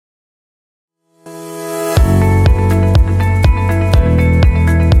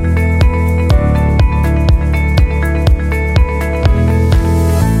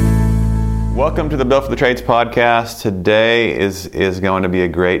to the Built for the Trades podcast. Today is going to be a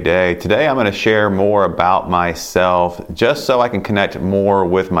great day. Today I'm going to share more about myself just so I can connect more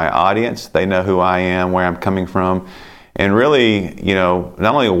with my audience. They know who I am, where I'm coming from, and really,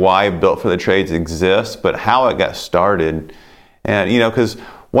 not only why Built for the Trades exists, but how it got started. And, because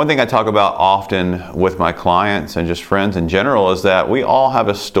one thing I talk about often with my clients and just friends in general is that we all have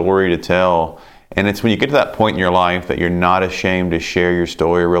a story to tell. And it's when you get to that point in your life that you're not ashamed to share your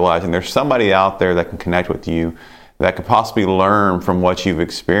story, realizing there's somebody out there that can connect with you, that could possibly learn from what you've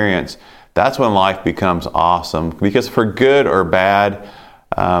experienced. That's when life becomes awesome. Because for good or bad,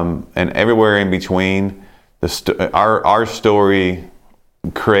 and everywhere in between, our story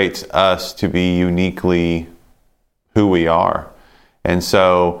creates us to be uniquely who we are. And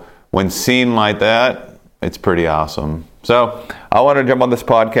so when seen like that, it's pretty awesome. So I want to jump on this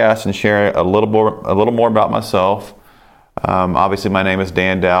podcast and share a little more about myself. Obviously, my name is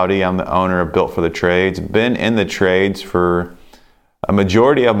Dan Dowdy. I'm the owner of Built for the Trades. Been in the trades for a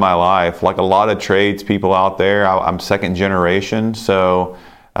majority of my life. Like a lot of trades people out there, I'm second generation. So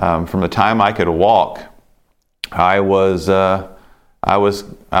from the time I could walk, I was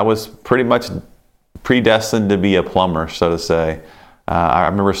pretty much predestined to be a plumber, so to say. I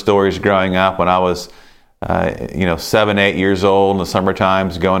remember stories growing up when I was 7, 8 years old in the summer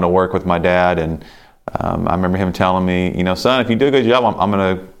times, going to work with my dad, and I remember him telling me, son, if you do a good job,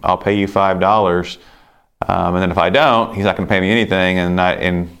 I'll pay you $5. And then if I don't, he's not going to pay me anything,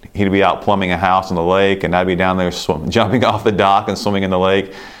 and he'd be out plumbing a house in the lake, and I'd be down there jumping off the dock and swimming in the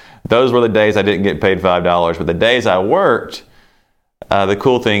lake. Those were the days I didn't get paid $5, but the days I worked, the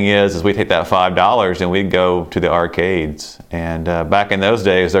cool thing is we take that $5 and we'd go to the arcades. And back in those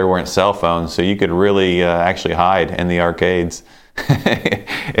days, there weren't cell phones, so you could really actually hide in the arcades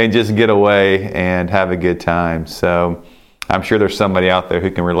and just get away and have a good time. So I'm sure there's somebody out there who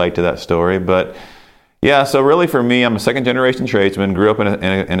can relate to that story. But yeah, so really for me, I'm a second generation tradesman, grew up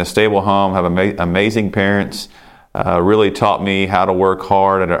in a stable home, have amazing parents, really taught me how to work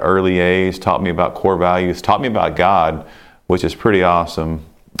hard at an early age, taught me about core values, taught me about God, which is pretty awesome.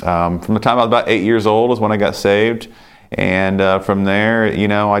 From the time I was about 8 years old is when I got saved. And from there,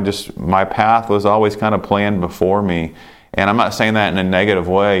 my path was always kind of planned before me. And I'm not saying that in a negative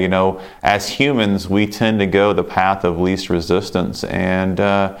way. As humans, we tend to go the path of least resistance. And,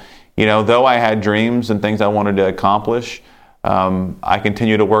 though I had dreams and things I wanted to accomplish, I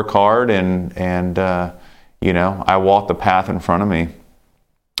continue to work hard and I walked the path in front of me.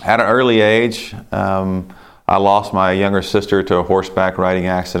 At an early age, I lost my younger sister to a horseback riding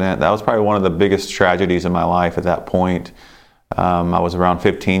accident. That was probably one of the biggest tragedies in my life at that point. I was around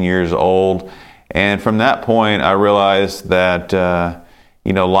 15 years old. And from that point, I realized that,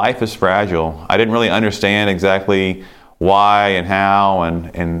 life is fragile. I didn't really understand exactly why and how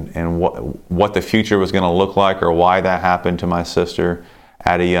and what the future was going to look like or why that happened to my sister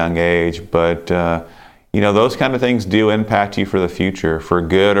at a young age. But, those kind of things do impact you for the future, for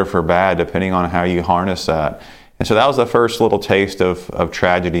good or for bad, depending on how you harness that. And so that was the first little taste of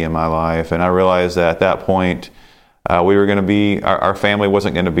tragedy in my life. And I realized that at that point, our family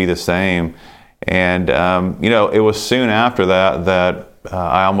wasn't going to be the same. And, it was soon after that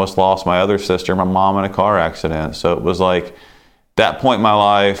I almost lost my other sister, my mom, in a car accident. So it was like that point in my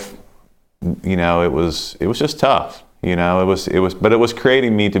life, it was just tough. But it was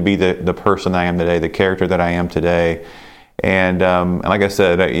creating me to be the person I am today, the character that I am today. And like I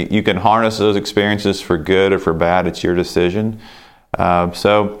said, you can harness those experiences for good or for bad. It's your decision.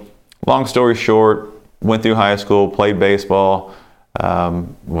 So long story short, went through high school, played baseball,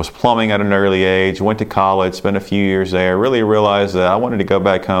 was plumbing at an early age, went to college, spent a few years there, really realized that I wanted to go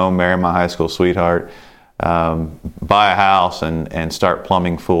back home, marry my high school sweetheart, buy a house and start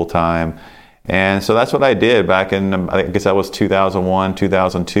plumbing full time. And so that's what I did back in, I guess that was 2001,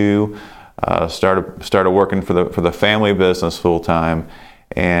 2002. Started working for the family business full time,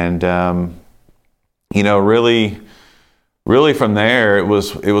 and really from there it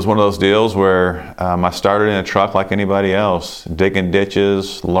was one of those deals where I started in a truck like anybody else, digging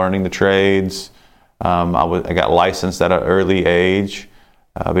ditches, learning the trades. I got licensed at an early age.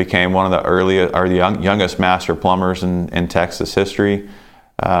 Became one of the youngest master plumbers in Texas history.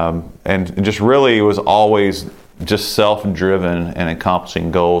 And just really was always just self-driven and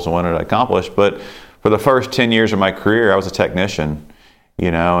accomplishing goals and wanted to accomplish. But for the first 10 years of my career, I was a technician,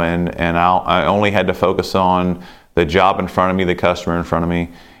 and I only had to focus on the job in front of me, the customer in front of me.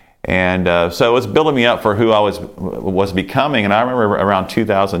 And so it was building me up for who I was becoming. And I remember around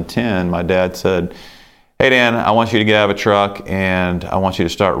 2010, my dad said, "Hey, Dan, I want you to get out of a truck and I want you to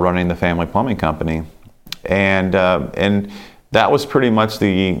start running the family plumbing company." And that was pretty much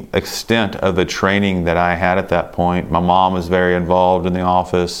the extent of the training that I had at that point. My mom was very involved in the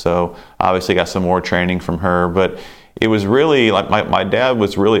office, so obviously got some more training from her. But it was really like my dad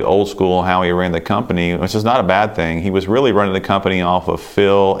was really old school how he ran the company, which is not a bad thing. He was really running the company off of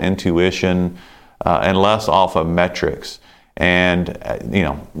feel, intuition, and less off of metrics. And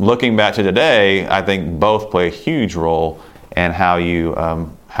looking back to today, I think both play a huge role in how you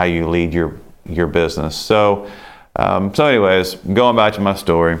lead your business. So anyways, going back to my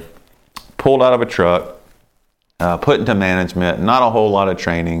story, pulled out of a truck, put into management, not a whole lot of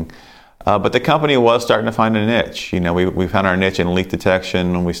training, but the company was starting to find a niche. We found our niche in leak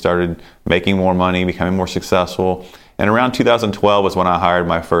detection, and we started making more money, becoming more successful. And around 2012 was when I hired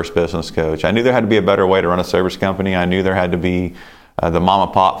my first business coach. I knew there had to be a better way to run a service company. I knew there had to be the mom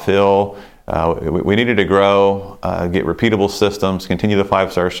and pop feel. We needed to grow, get repeatable systems, continue the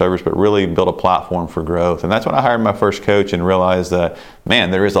 5-star service, but really build a platform for growth. And that's when I hired my first coach and realized that,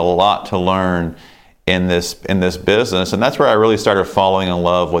 man, there is a lot to learn in this business. And that's where I really started falling in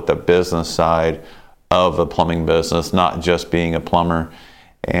love with the business side of the plumbing business, not just being a plumber,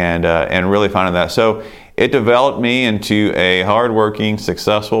 and really finding that. So it developed me into a hardworking,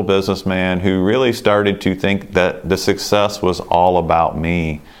 successful businessman who really started to think that the success was all about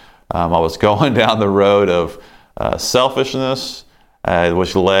me. I was going down the road of selfishness,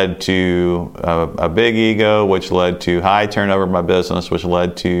 which led to a big ego, which led to high turnover in my business, which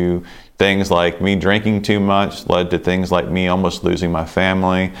led to things like me drinking too much, led to things like me almost losing my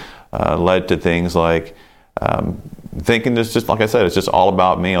family, led to things like thinking it's just, like I said, it's just all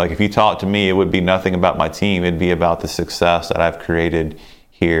about me. Like if you talk to me, it would be nothing about my team. It'd be about the success that I've created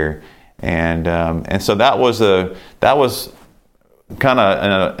here. And so that was kind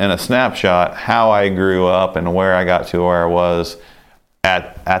of in a snapshot how I grew up and where I got to where I was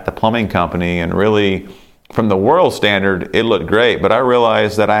at the plumbing company. And really, from the world standard, it looked great, but I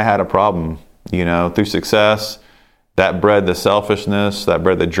realized that I had a problem. Through success, that bred the selfishness, that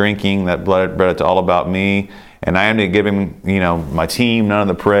bred the drinking, that bred it to all about me. And I ended up giving my team none of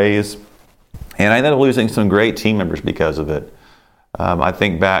the praise, and I ended up losing some great team members because of it. I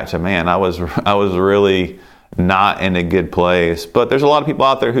think back to, man, I was really not in a good place. But there's a lot of people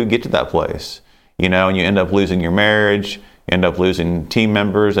out there who get to that place, and you end up losing your marriage, you end up losing team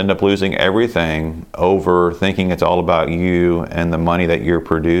members, end up losing everything over thinking it's all about you and the money that you're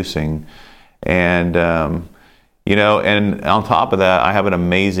producing. And, and on top of that, I have an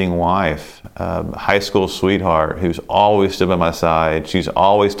amazing wife, high school sweetheart, who's always stood by my side. She's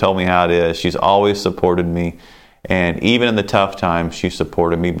always told me how it is. She's always supported me. And even in the tough times, she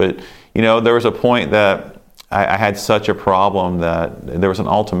supported me. But, there was a point that I had such a problem that there was an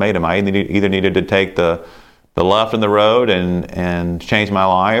ultimatum. I either needed to take the left in the road and change my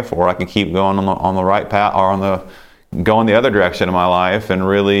life, or I can keep going on the right path, or going the other direction in my life and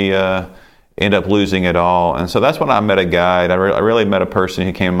really end up losing it all. And so that's when I met a guide. I really met a person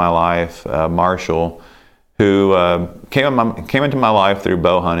who came in my life, Marshall, who came into my life through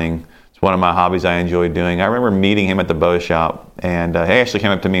bow hunting. It's one of my hobbies I enjoy doing. I remember meeting him at the bow shop, and he actually came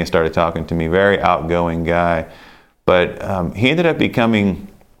up to me and started talking to me. Very outgoing guy, but he ended up becoming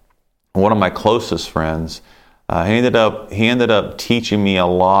one of my closest friends. He ended up teaching me a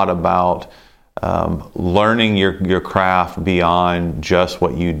lot about learning your craft beyond just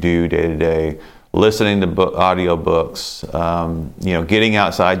what you do day to day, listening to audio books, getting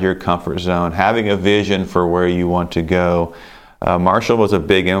outside your comfort zone, having a vision for where you want to go. Marshall was a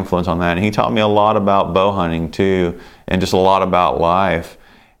big influence on that, and he taught me a lot about bow hunting too, and just a lot about life.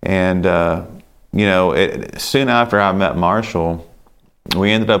 And soon after I met Marshall,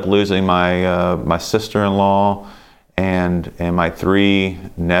 we ended up losing my sister-in-law and my 3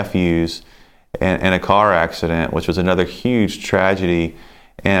 nephews in a car accident, which was another huge tragedy.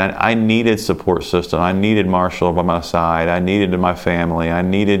 And I needed support system. I needed Marshall by my side. I needed my family. I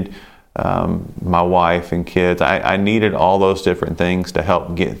needed my wife and kids. I needed all those different things to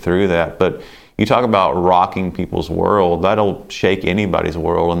help get through that. But you talk about rocking people's world, that'll shake anybody's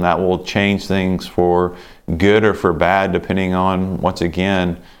world, and that will change things for good or for bad, depending on, once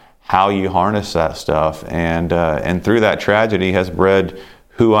again, how you harness that stuff. And through that tragedy has bred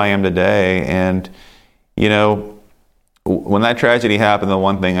who I am today. And, when that tragedy happened, the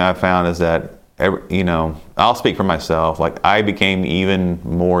one thing I found is that, I'll speak for myself. Like, I became even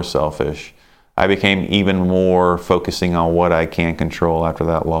more selfish. I became even more focusing on what I can control after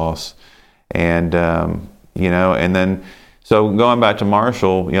that loss. And, and then, so going back to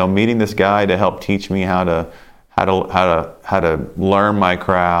Marshall, meeting this guy to help teach me how to learn my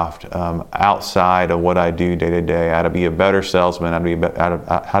craft outside of what I do day to day, how to be a better salesman,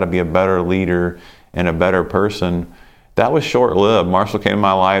 how to be a better leader and a better person. that was short-lived. Marshall came in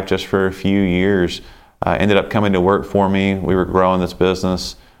my life just for a few years. Ended up coming to work for me. We were growing this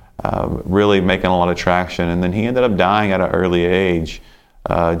business, really making a lot of traction. And then he ended up dying at an early age,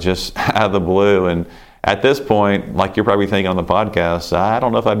 just out of the blue. And at this point, like you're probably thinking on the podcast, I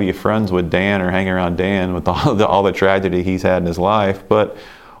don't know if I'd be friends with Dan or hang around Dan with all the tragedy he's had in his life. But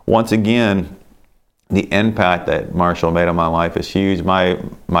once again, the impact that Marshall made on my life is huge. My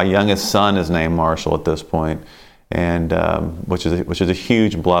youngest son is named Marshall at this point, and which is a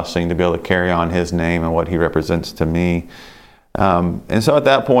huge blessing to be able to carry on his name and what he represents to me. And so at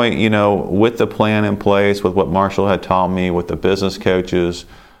that point, with the plan in place, with what Marshall had taught me, with the business coaches,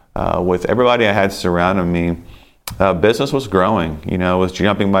 with everybody I had surrounding me, business was growing. It was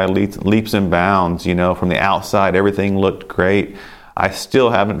jumping by leaps and bounds. From the outside, everything looked great. I still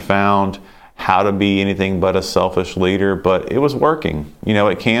haven't found how to be anything but a selfish leader, but it was working.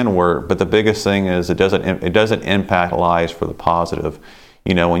 It can work, but the biggest thing is it doesn't impact lives for the positive.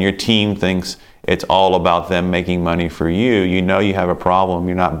 When your team thinks it's all about them making money for you, you have a problem.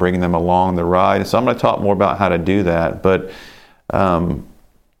 You're not bringing them along the ride. So I'm going to talk more about how to do that. But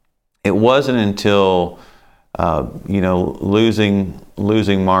it wasn't until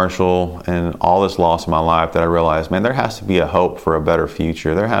losing Marshall and all this loss in my life that I realized, man, there has to be a hope for a better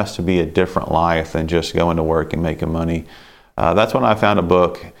future. There has to be a different life than just going to work and making money. That's when I found a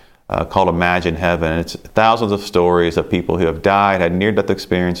book called Imagine Heaven. It's thousands of stories of people who have died, had near-death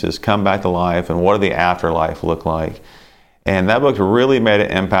experiences, come back to life, and what does the afterlife look like? And that book really made an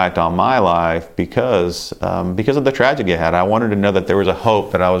impact on my life because of the tragedy I had. I wanted to know that there was a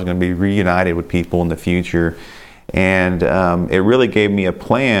hope that I was going to be reunited with people in the future. And it really gave me a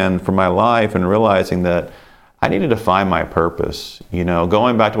plan for my life, and realizing that I needed to find my purpose.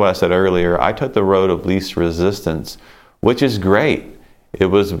 Going back to what I said earlier, I took the road of least resistance, which is great. It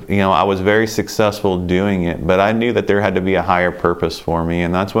was, I was very successful doing it, but I knew that there had to be a higher purpose for me.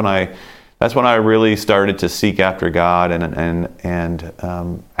 And that's when I really started to seek after God and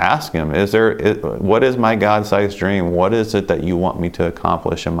ask Him, what is my God-sized dream? What is it that you want me to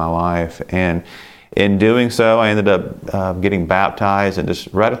accomplish in my life? And in doing so, I ended up getting baptized and just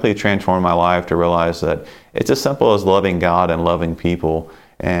radically transformed my life to realize that it's as simple as loving God and loving people.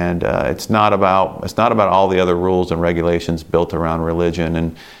 And it's not about all the other rules and regulations built around religion.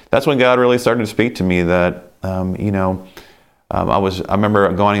 And that's when God really started to speak to me that, I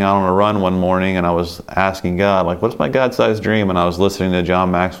remember going out on a run one morning, and I was asking God, what's my God-sized dream? And I was listening to John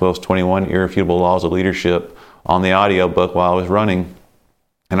Maxwell's 21 Irrefutable Laws of Leadership on the audio book while I was running.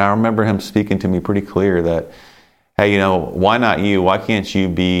 And I remember him speaking to me pretty clear that, hey, why not you? Why can't you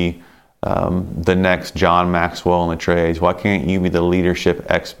be the next John Maxwell in the trades? Why can't you be the leadership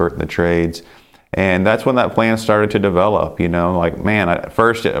expert in the trades? And that's when that plan started to develop. Man, at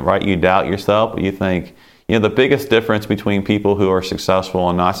first, right, you doubt yourself, but you think, the biggest difference between people who are successful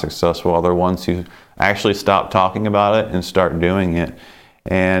and not successful are the ones who actually stop talking about it and start doing it.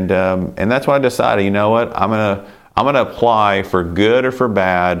 And that's when I decided, what, I'm gonna apply, for good or for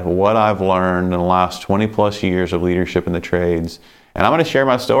bad, what I've learned in the last 20 plus years of leadership in the trades. And I'm going to share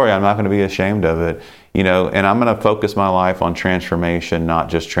my story. I'm not going to be ashamed of it, and I'm going to focus my life on transformation, not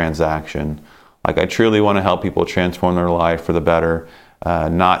just transaction. I truly want to help people transform their life for the better,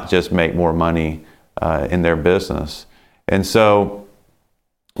 not just make more money in their business. And so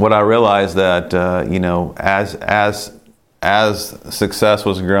what I realized that, as success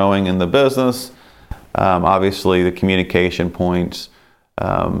was growing in the business, obviously the communication points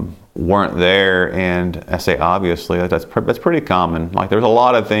weren't there. And I say obviously, that's pretty common. There's a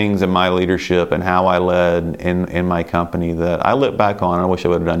lot of things in my leadership and how I led in my company that I look back on and I wish I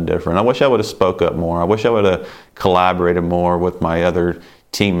would have done different. I wish I would have spoke up more. I wish I would have collaborated more with my other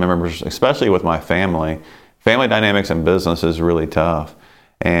team members, especially with my family. Family dynamics in business is really tough.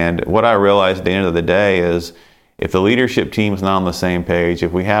 And what I realized at the end of the day is, if the leadership team's not on the same page,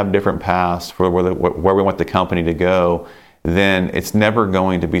 if we have different paths for where we want the company to go, then it's never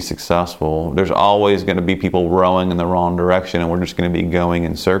going to be successful. There's always going to be people rowing in the wrong direction, and we're just going to be going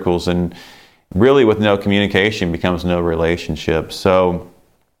in circles. And really, with no communication becomes no relationship. So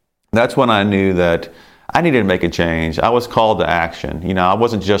that's when I knew that I needed to make a change. I was called to action. I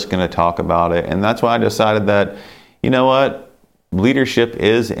wasn't just going to talk about it. And that's why I decided that, what, leadership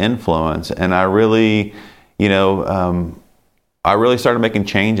is influence. And I really started making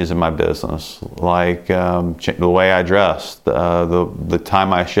changes in my business, the way I dressed, the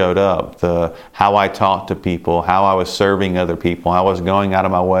time I showed up, how I talked to people, how I was serving other people, how I was going out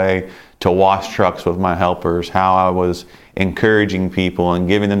of my way to wash trucks with my helpers, how I was encouraging people and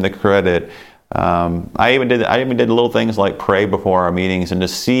giving them the credit. I even did little things like pray before our meetings, and to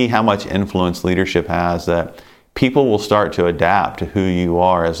see how much influence leadership has, that people will start to adapt to who you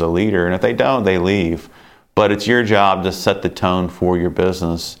are as a leader. And if they don't, they leave. But it's your job to set the tone for your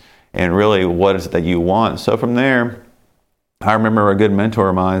business and really what is it that you want. So from there, I remember a good mentor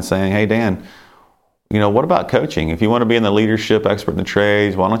of mine saying, hey, Dan, what about coaching? If you want to be in the leadership expert in the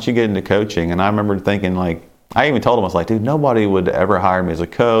trades, why don't you get into coaching? And I remember thinking, I even told him, I was like, dude, nobody would ever hire me as a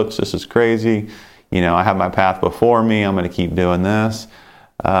coach. This is crazy. I have my path before me. I'm going to keep doing this.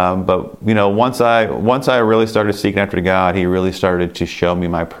 But once I really started seeking after God, He really started to show me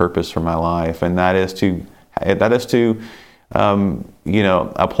my purpose for my life, and that is to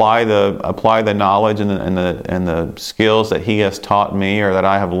apply the knowledge and the skills that He has taught me or that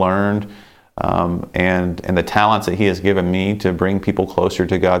I have learned, and the talents that He has given me to bring people closer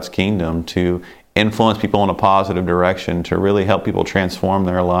to God's kingdom, to influence people in a positive direction, to really help people transform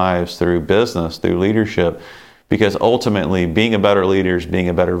their lives through business, through leadership. Because ultimately, being a better leader is being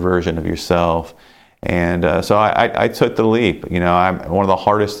a better version of yourself. And so I took the leap. One of the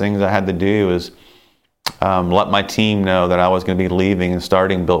hardest things I had to do is let my team know that I was going to be leaving and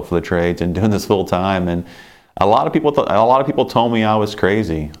starting Built for the Trades and doing this full time. And a lot of people told me I was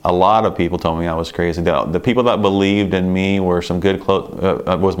crazy. A lot of people told me I was crazy. The people that believed in me were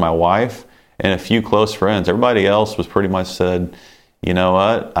was my wife and a few close friends. Everybody else was pretty much said, you know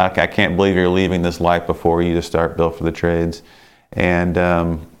what? I can't believe you're leaving this life before you to start Built for the Trades, and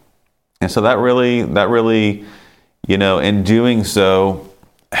so that really, in doing so,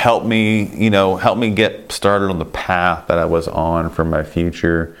 helped me get started on the path that I was on for my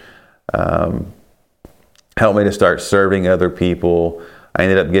future. Helped me to start serving other people. I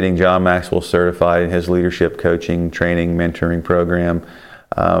ended up getting John Maxwell certified in his leadership coaching, training, mentoring program.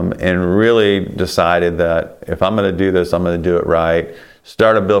 And really decided that if I'm going to do this, I'm going to do it right.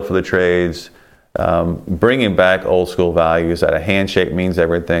 Start a Built for the Trades, bringing back old school values that a handshake means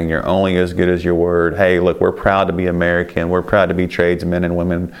everything. You're only as good as your word. Hey, look, we're proud to be American. We're proud to be tradesmen and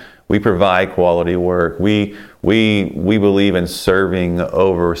women. We provide quality work. We believe in serving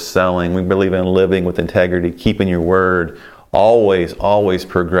over selling. We believe in living with integrity, keeping your word, always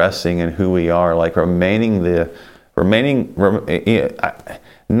progressing in who we are,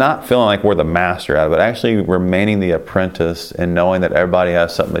 not feeling like we're the master out of it, actually remaining the apprentice and knowing that everybody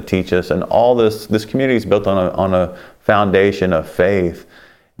has something to teach us. And all this community is built on a foundation of faith,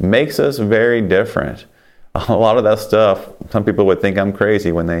 makes us very different. A lot of that stuff, some people would think I'm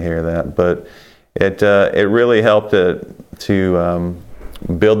crazy when they hear that, but it really helped to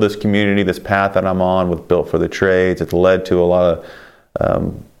build this community, this path that I'm on with Built for the Trades. It's led to a lot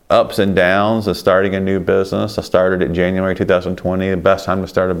of ups and downs of starting a new business. I started in January 2020, the best time to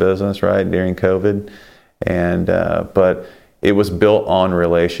start a business, right, during COVID. And but it was built on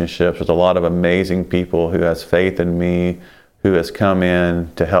relationships with a lot of amazing people who has faith in me, who has come in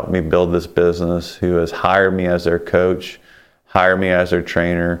to help me build this business, who has hired me as their coach, hired me as their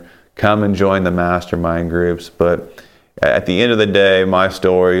trainer, come and join the mastermind groups. But at the end of the day, my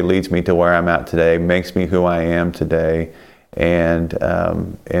story leads me to where I'm at today, makes me who I am today. And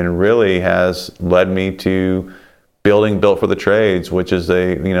really has led me to building Built for the Trades, which is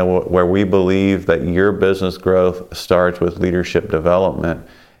where we believe that your business growth starts with leadership development,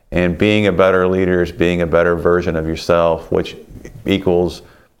 and being a better leader is being a better version of yourself, which equals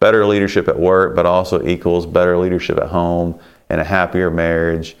better leadership at work, but also equals better leadership at home and a happier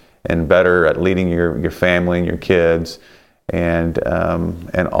marriage, and better at leading your family and your kids, and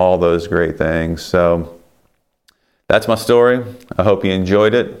all those great things. So that's my story. I hope you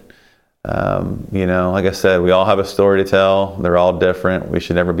enjoyed it. Like I said, we all have a story to tell. They're all different. We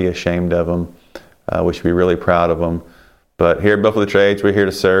should never be ashamed of them. We should be really proud of them. But here at Built for the Trades, we're here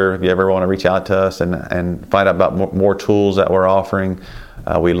to serve. If you ever want to reach out to us and find out about more tools that we're offering,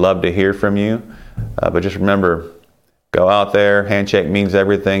 we'd love to hear from you. But just remember, go out there. Handshake means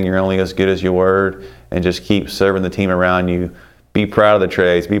everything. You're only as good as your word. And just keep serving the team around you. Be proud of the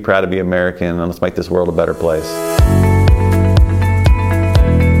trades. Be proud to be American. And let's make this world a better place.